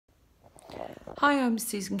Hi, I'm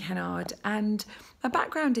Susan Kennard, and my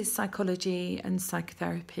background is psychology and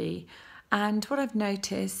psychotherapy. And what I've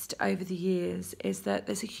noticed over the years is that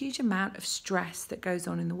there's a huge amount of stress that goes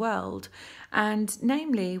on in the world. And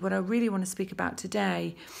namely, what I really want to speak about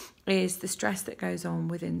today is the stress that goes on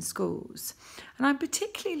within schools. And I'm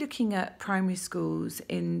particularly looking at primary schools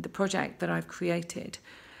in the project that I've created.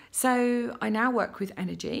 So I now work with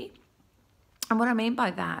energy. And what I mean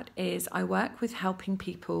by that is I work with helping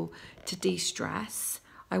people to de-stress.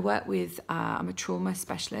 I work with, I'm a trauma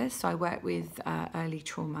specialist, so I work with early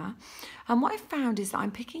trauma. And what I found is that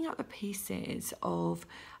I'm picking up the pieces of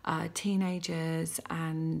teenagers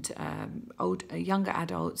and younger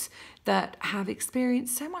adults that have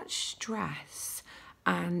experienced so much stress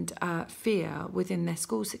and fear within their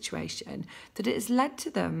school situation that it has led to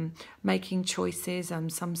them making choices,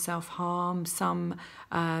 some self-harm, some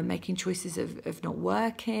making choices of not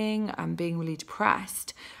working and being really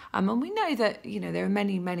depressed. And we know that, there are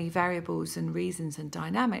many variables and reasons and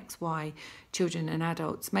dynamics why children and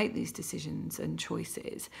adults make these decisions and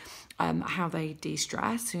choices, how they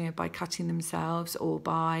de-stress, by cutting themselves or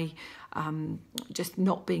by just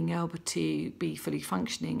not being able to be fully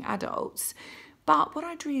functioning adults. But what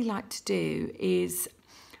I'd really like to do is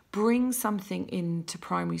bring something into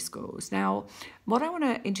primary schools. Now, what I want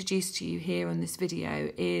to introduce to you here on this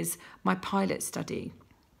video is my pilot study.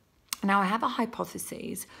 Now, I have a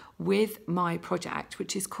hypothesis with my project,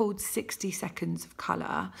 which is called 60 Seconds of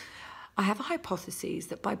Colour. I have a hypothesis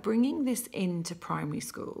that by bringing this into primary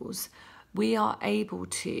schools, we are able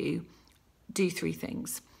to do three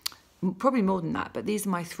things. Probably more than that, but these are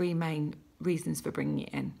my three main reasons for bringing it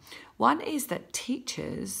in. One is that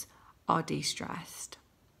teachers are de-stressed.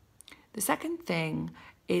 The second thing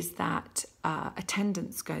is that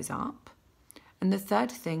attendance goes up. And the third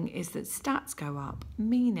thing is that stats go up,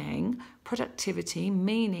 meaning productivity,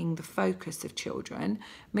 meaning the focus of children,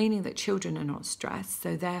 meaning that children are not stressed,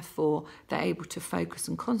 so therefore they're able to focus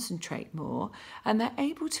and concentrate more, and they're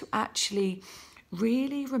able to actually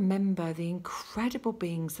really remember the incredible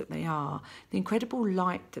beings that they are, the incredible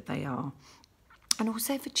light that they are. And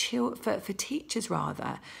also for teachers,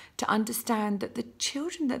 rather, to understand that the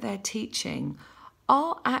children that they're teaching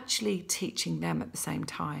are actually teaching them at the same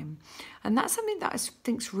time. And that's something that I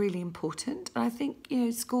think is really important. And I think,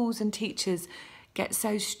 schools and teachers get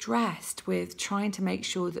so stressed with trying to make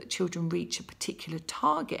sure that children reach a particular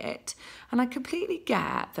target. And I completely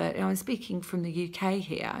get that. I'm speaking from the UK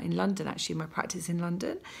here, in London, actually, my practice in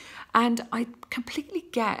London. And I completely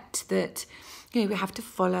get that, we have to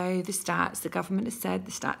follow the stats. The government has said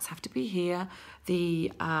the stats have to be here.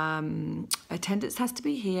 The attendance has to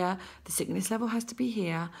be here. The sickness level has to be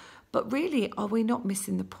here. But really, are we not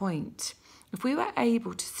missing the point? If we were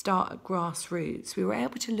able to start at grassroots, we were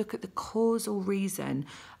able to look at the causal reason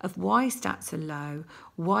of why stats are low,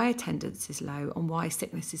 why attendance is low, and why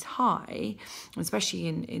sickness is high, especially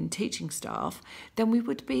in teaching staff, then we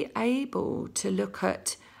would be able to look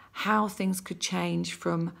at how things could change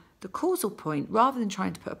from the causal point, rather than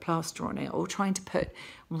trying to put a plaster on it or trying to put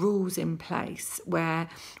rules in place where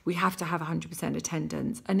we have to have 100%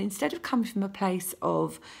 attendance. And instead of coming from a place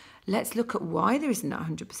of, let's look at why there isn't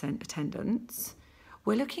 100% attendance,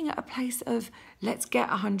 we're looking at a place of, let's get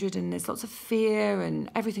 100, and there's lots of fear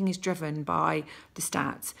and everything is driven by the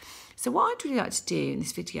stats. So what I'd really like to do in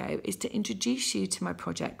this video is to introduce you to my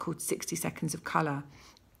project called 60 Seconds of Colour.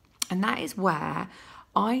 And that is where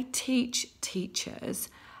I teach teachers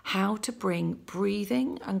how to bring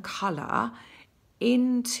breathing and colour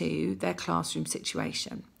into their classroom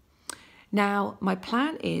situation. Now, my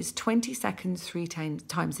plan is 20 seconds 3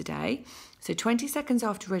 times a day. So 20 seconds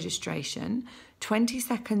after registration, 20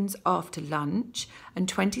 seconds after lunch, and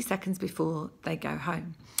 20 seconds before they go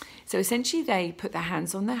home. So essentially they put their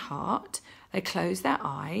hands on their heart, they close their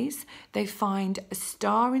eyes, they find a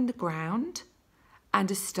star in the ground and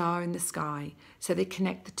a star in the sky. So they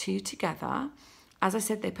connect the two together. As I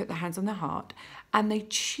said, they put their hands on their heart and they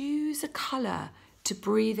choose a colour to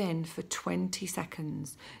breathe in for 20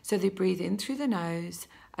 seconds. So they breathe in through the nose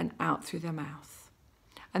and out through their mouth.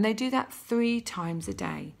 And they do that 3 times a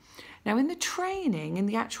day. Now in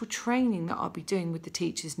the actual training that I'll be doing with the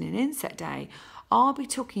teachers in an inset day, I'll be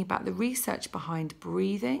talking about the research behind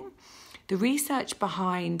breathing, the research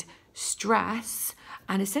behind stress,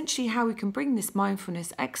 and essentially how we can bring this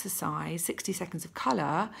mindfulness exercise, 60 seconds of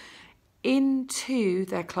colour, into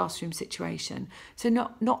their classroom situation. So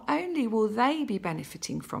not only will they be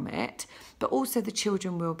benefiting from it, but also the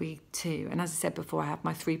children will be too. And as I said before, I have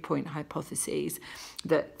my 3-point hypotheses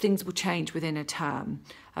that things will change within a term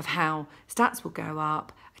of how stats will go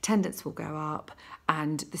up, attendance will go up,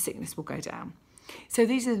 and the sickness will go down. So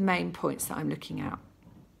these are the main points that I'm looking at.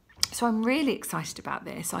 So I'm really excited about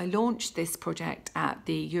this. I launched this project at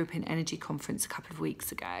the European Energy Conference a couple of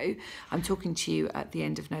weeks ago. I'm talking to you at the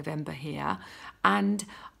end of November here, and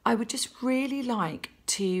I would just really like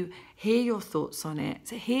to hear your thoughts on it,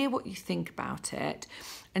 to hear what you think about it,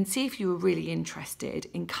 and see if you were really interested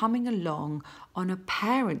in coming along on a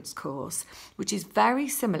parents course, which is very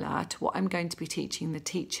similar to what I'm going to be teaching the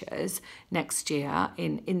teachers next year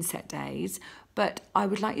in inset days. But I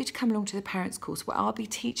would like you to come along to the parents course where I'll be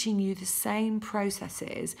teaching you the same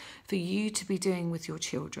processes for you to be doing with your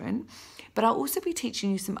children. But I'll also be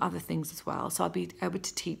teaching you some other things as well. So I'll be able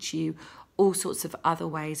to teach you all sorts of other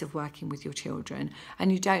ways of working with your children.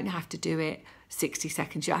 And you don't have to do it 60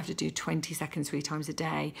 seconds. You have to do 20 seconds 3 times a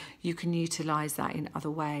day. You can utilise that in other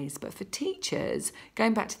ways. But for teachers,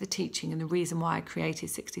 going back to the teaching, and the reason why I created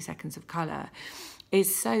 60 Seconds of Colour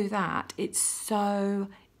is so that it's so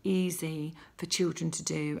easy for children to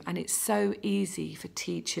do, and it's so easy for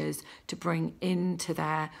teachers to bring into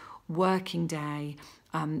their working day,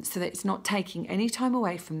 so that it's not taking any time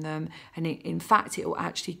away from them, and in fact it will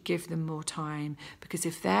actually give them more time, because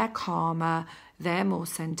if they're calmer, they're more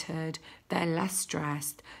centered, they're less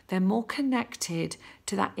stressed, they're more connected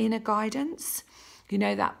to that inner guidance, you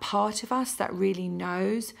know, that part of us that really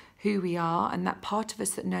knows who we are, and that part of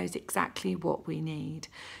us that knows exactly what we need.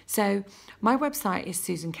 So my website is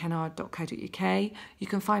susankennard.co.uk. You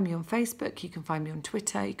can find me on Facebook, you can find me on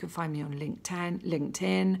Twitter, you can find me on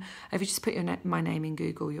LinkedIn. If you just put my name in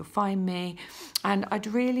Google, you'll find me. And I'd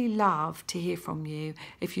really love to hear from you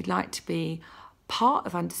if you'd like to be part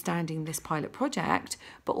of understanding this pilot project,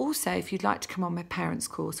 but also if you'd like to come on my parents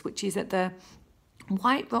course, which is at the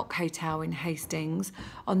White Rock Hotel in Hastings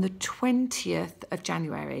on the 20th of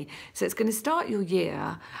January. So it's going to start your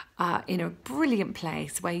year in a brilliant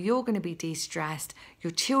place where you're going to be de-stressed.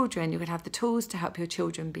 Your children, you're going to have the tools to help your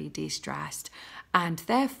children be de-stressed. And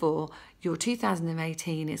therefore, your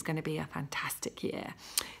 2018 is going to be a fantastic year.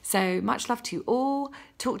 So much love to you all.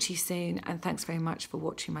 Talk to you soon. And thanks very much for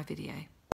watching my video.